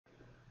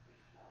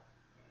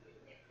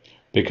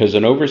because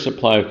an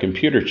oversupply of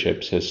computer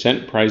chips has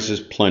sent prices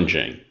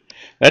plunging.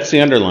 That's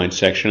the underlined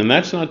section, and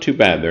that's not too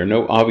bad. There are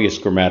no obvious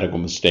grammatical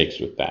mistakes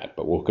with that,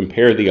 but we'll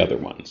compare the other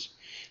ones.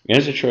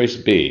 Answer choice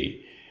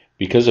B,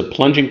 because of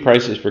plunging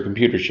prices for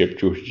computer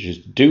chips, which is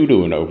due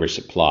to an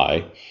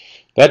oversupply.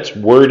 That's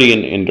wordy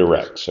and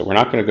indirect, so we're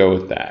not going to go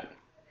with that.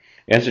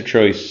 Answer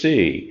choice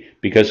C,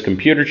 because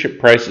computer chip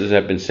prices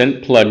have been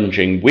sent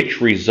plunging,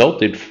 which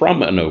resulted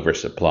from an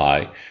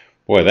oversupply.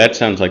 Boy, that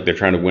sounds like they're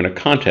trying to win a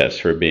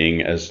contest for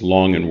being as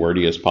long and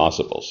wordy as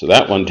possible, so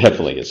that one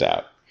definitely is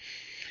out.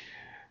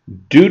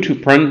 Due to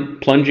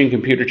plunging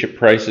computer chip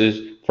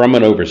prices from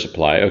an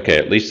oversupply. Okay,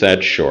 at least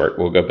that's short.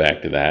 We'll go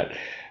back to that.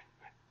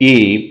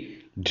 E,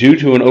 due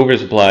to an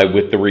oversupply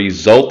with the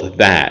result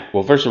that.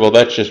 Well, first of all,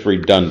 that's just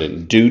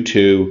redundant. Due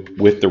to,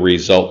 with the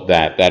result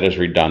that. That is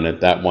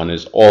redundant. That one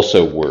is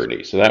also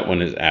wordy, so that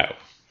one is out.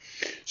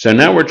 So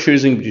now we're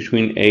choosing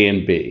between A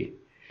and B.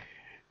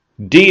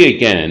 D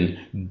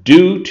again,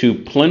 due to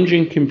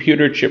plunging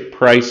computer chip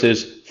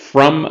prices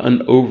from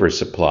an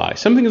oversupply.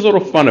 Something is a little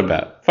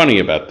funny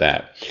about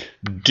that.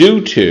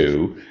 Due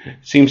to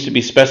seems to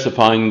be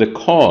specifying the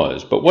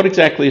cause, but what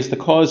exactly is the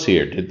cause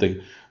here?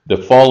 Did the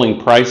falling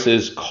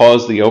prices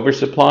cause the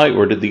oversupply,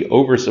 or did the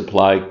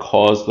oversupply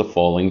cause the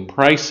falling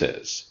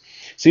prices?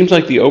 Seems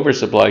like the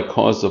oversupply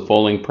caused the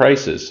falling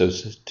prices, so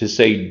to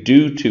say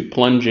due to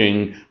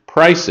plunging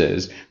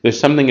prices, there's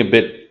something a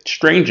bit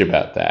strange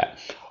about that.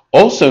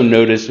 Also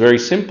notice very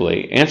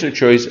simply, answer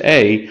choice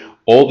A,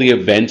 all the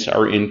events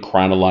are in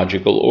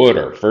chronological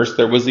order. First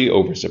there was the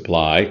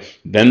oversupply,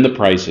 then the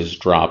prices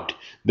dropped,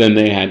 then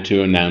they had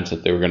to announce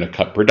that they were going to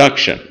cut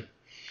production.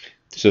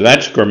 So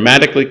that's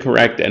grammatically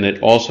correct, and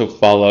it also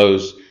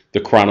follows the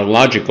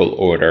chronological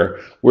order,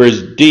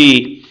 whereas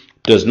D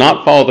does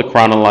not follow the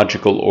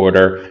chronological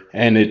order,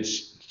 and it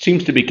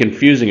seems to be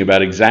confusing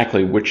about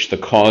exactly which the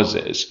cause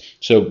is.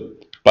 So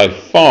by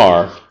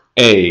far,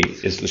 A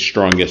is the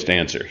strongest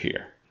answer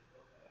here.